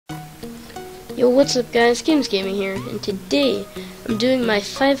Yo, what's up guys, Games Gaming here, and today I'm doing my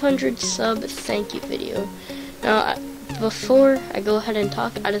 500 sub thank you video. Now, before I go ahead and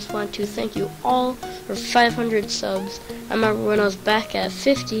talk, I just want to thank you all for 500 subs. I remember when I was back at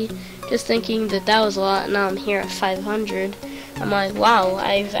 50, just thinking that was a lot, and now I'm here at 500. I'm like, wow,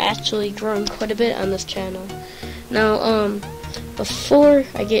 I've actually grown quite a bit on this channel. Now, before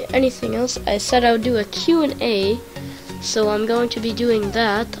I get anything else, I said I would do a Q&A. So I'm going to be doing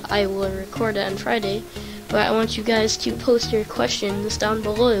that. I will record it on Friday, but I want you guys to post your questions down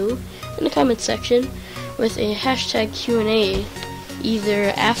below in the comment section with a hashtag Q&A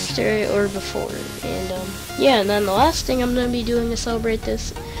either after or before. And yeah, and then the last thing I'm going to be doing to celebrate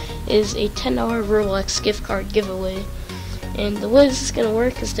this is a $10 Roblox gift card giveaway. And the way this is going to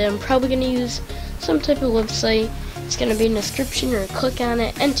work is that I'm probably going to use some type of website. It's going to be in the description, or click on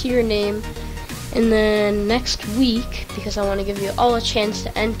it, enter your name. And then next week, because I want to give you all a chance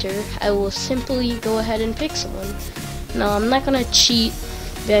to enter, I will simply go ahead and pick someone. Now, I'm not going to cheat,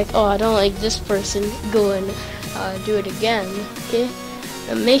 be like, oh, I don't like this person, go and do it again, okay?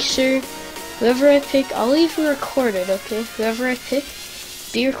 And make sure, whoever I pick, I'll even record it, okay? Whoever I pick,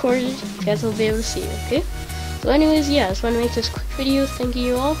 be recorded, you guys will be able to see it, okay? So anyways, yeah, I just want to make this quick video, thank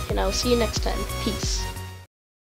you all, and I'll see you next time. Peace.